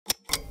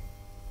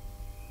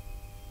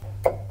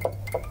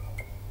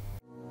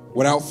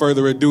Without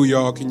further ado,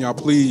 y'all, can y'all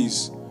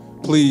please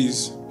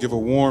give a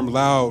warm,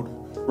 loud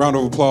round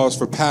of applause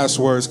for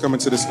PassWurdz coming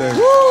to the stage.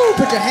 Woo!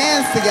 Put your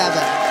hands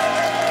together.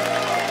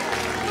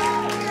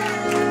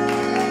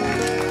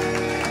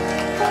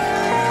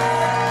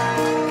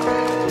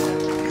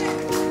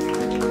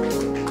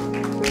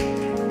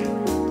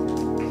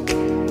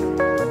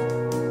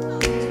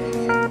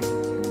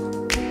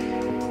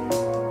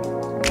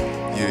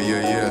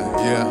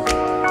 Yeah.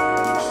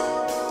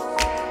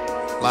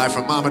 Live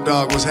from Mama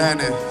Dog, what's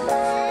happening?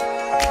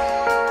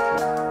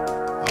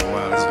 Oh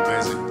wow, that's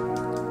amazing.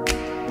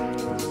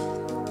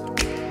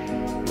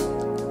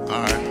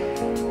 Alright.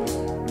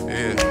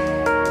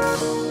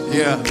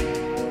 Yeah.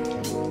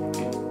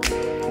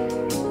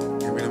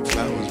 Give me them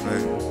flowers,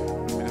 baby.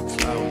 Give me them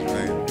flowers,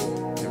 baby.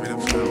 Give me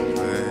them flowers,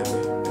 baby.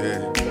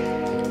 Yeah.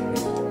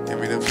 Give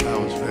me them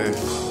flowers, baby.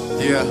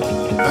 Yeah.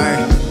 Hey.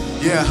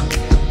 Yeah.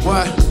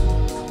 What?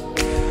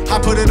 I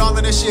put it all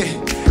in this shit.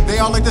 They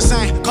all look the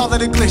same, call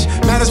it a glitch.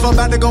 Mad as fuck,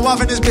 about to go off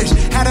in this bitch.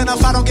 Had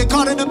enough, I don't get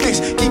caught in the mix.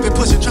 Keep it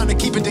pushing, trying to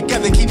keep it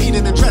together. Keep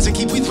eating and dressing,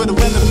 keep weeds for the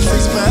weather.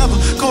 Freeze forever,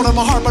 cold on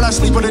my heart, but I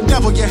sleep with the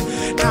devil, yeah.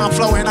 Now I'm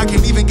flowing, I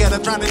can't even get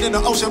up. Drowning in the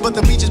ocean, but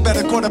the beach is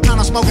better. Quarter pound,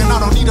 I'm smoking, I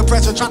don't need a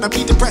pressure. Trying to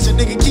beat depression,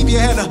 nigga, keep your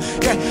head up.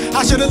 Yeah,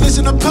 I should've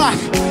listened to Pac.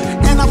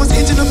 And I was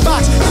itching the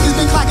box. Niggas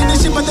been clocking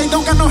this shit, but they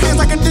don't got no hands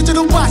like a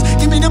digital watch.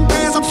 Give me them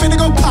bands, I'm finna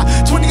go pop.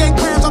 28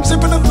 grams, I'm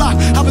sipping a lot.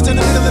 I was in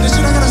the middle of this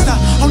shit, I gotta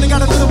stop. Only got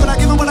a little, but I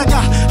give them what I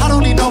got. I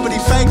don't need nobody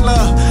fake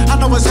love. I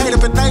know it's hate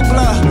up in they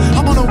blood.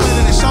 I'm on the way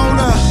to the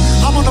shoulder.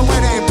 I'm on the way,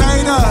 they ain't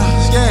paid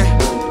us. Yeah.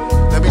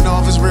 Let me know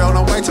if it's real,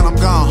 don't wait till I'm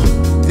gone.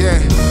 Yeah.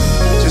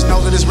 Just know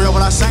that it's real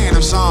what I say in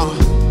them song.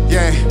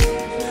 Yeah.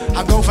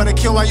 I go for the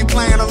kill while you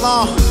playing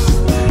along.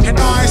 And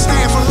no, I ain't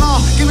staying for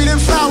long. Give me them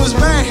flowers,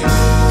 babe.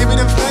 Give me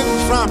them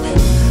flavors from me.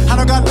 I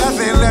don't got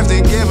nothing left to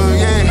give them,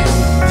 yeah.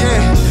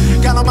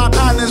 Got all my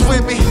partners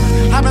with me.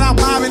 I've been out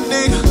mobbing,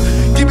 nigga.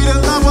 Give me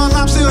the love while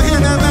I'm still here.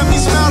 Now let me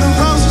smell the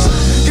roses.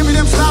 Give me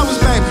them flowers,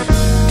 baby.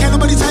 Can't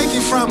nobody take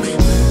it from me.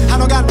 I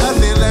don't got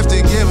nothing left to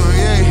give them,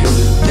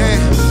 yeah.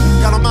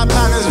 Got all my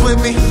partners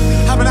with me.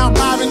 I've been out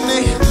mobbing,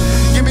 nigga.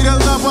 Give me the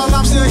love while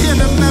I'm still here.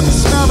 Now let me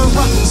smell the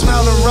roses.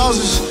 Smell the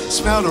roses.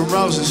 Smell the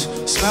roses.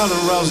 Smell the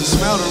roses.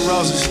 Smell the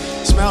roses.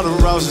 Smell the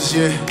roses,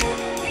 yeah.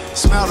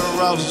 Smell the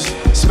roses.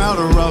 Smell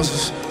the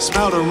roses.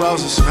 Smell the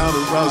roses. Smell the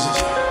roses,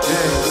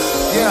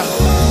 yeah.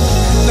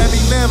 Let me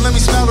live, let me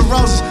smell the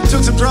roses.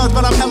 Took some drugs,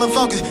 but I'm hella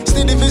focused.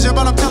 Extended vision,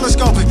 but I'm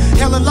telescoping.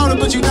 Hella loaded,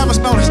 but you never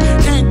notice.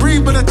 Can't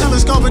breathe, but a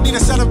telescope. Need a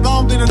set of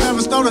bombs, need a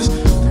never notice.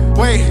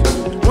 Wait.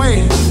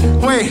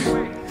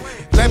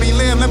 Let me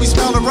live, let me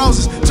smell the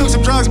roses. Took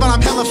some drugs, but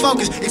I'm hella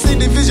focused.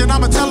 Extended vision,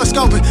 I'm a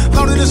telescoping.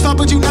 Loaded as fuck,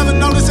 but you never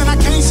notice. And I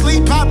can't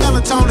sleep, pop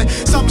melatonin.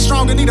 Something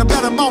stronger, need a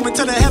better moment.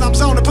 To the head, I'm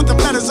zoning. Put them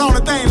letters on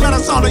it, they ain't let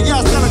us on it. Yeah,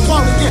 I still a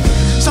quote, yeah.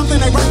 Something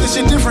ain't right, this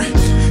shit different.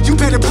 You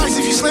pay the price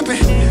if you slipping.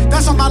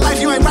 That's on my life,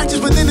 you ain't righteous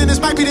within it.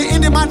 This might be the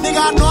end of my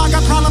nigga. I know I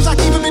got problems, I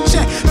keep them in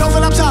check. Know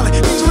that I'm solid,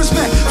 need to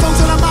respect. Folks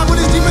that I'm out with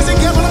as deep as it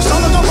get, but I'm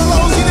solo, go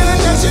below. See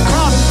that that shit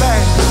crowded,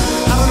 babe.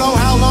 I don't know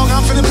how long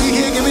I'm finna be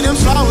here. Give me them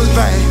flowers,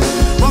 babe.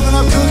 Rolling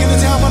up, cooking in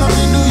town, but I'm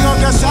in New York,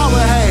 that's sour,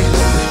 hey.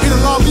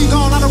 It'll all be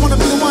gone, I don't wanna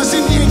be the one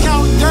sitting here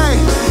counting, day.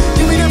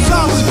 Give me them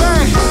flowers,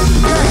 babe.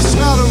 Yeah,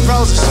 smell the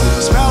roses,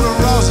 smell the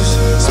roses,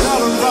 smell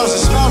the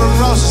roses, smell the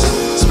roses,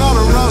 smell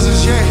the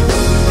roses, yeah.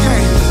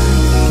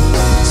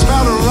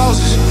 Smell the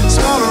roses,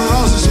 smell the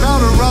roses, smell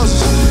the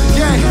roses,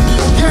 yeah.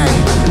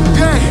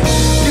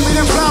 Give me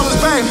them flowers,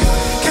 baby.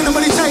 Can't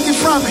nobody take it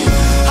from me.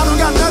 I don't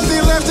got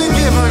nothing left to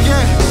give her,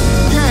 yeah.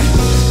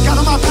 Got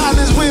all my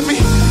partners with me.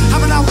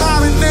 I've been out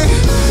vibing, nigga.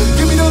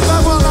 Give me the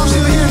love while I'm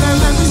still here. Now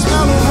let me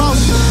smell the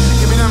roses.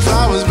 Give me them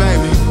flowers,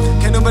 baby.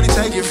 Can't nobody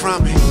take it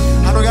from me.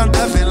 I don't got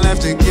nothing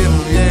left to give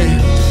them,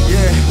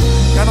 yeah.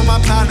 Got all my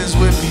partners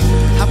with me.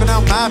 I've been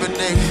out vibing,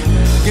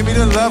 nigga. Give me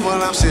the love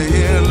while I'm still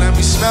here. Let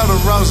me smell the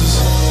roses.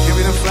 Give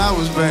me them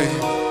flowers, babe.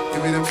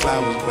 Give me them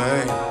flowers,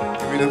 babe.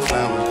 Give me them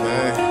flowers,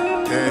 babe.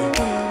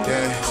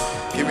 Yeah.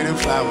 Give me them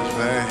flowers,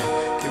 babe.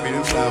 Give me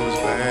them flowers,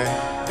 babe.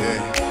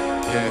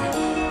 Yeah.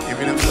 Give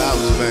me them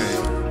flowers,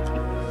 babe.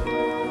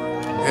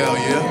 Hell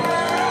yeah.